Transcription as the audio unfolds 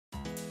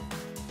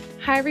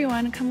Hi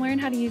everyone, come learn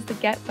how to use the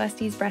Get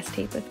Busties breast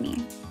tape with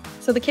me.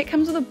 So the kit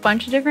comes with a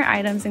bunch of different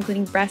items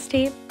including breast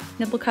tape,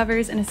 nipple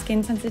covers, and a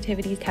skin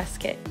sensitivity test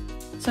kit.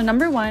 So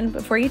number one,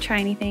 before you try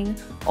anything,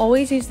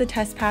 always use the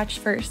test patch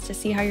first to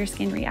see how your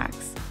skin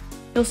reacts.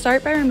 You'll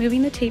start by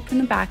removing the tape from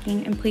the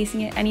backing and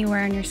placing it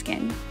anywhere on your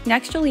skin.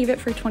 Next, you'll leave it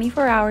for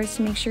 24 hours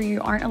to make sure you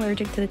aren't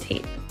allergic to the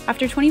tape.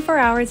 After 24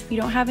 hours, if you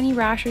don't have any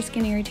rash or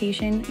skin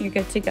irritation, you're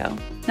good to go.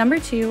 Number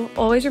two,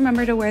 always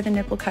remember to wear the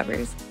nipple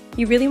covers.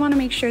 You really want to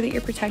make sure that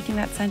you're protecting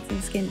that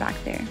sensitive skin back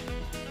there.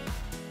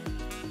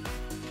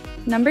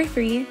 Number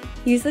three,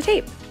 use the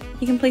tape.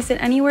 You can place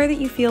it anywhere that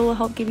you feel will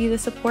help give you the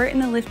support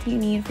and the lift you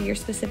need for your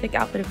specific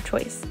outfit of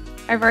choice.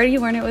 I've already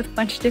worn it with a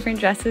bunch of different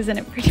dresses and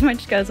it pretty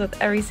much goes with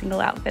every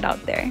single outfit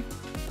out there.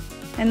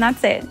 And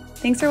that's it.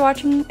 Thanks for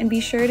watching and be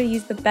sure to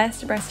use the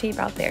best breast tape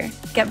out there.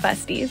 Get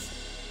Busties!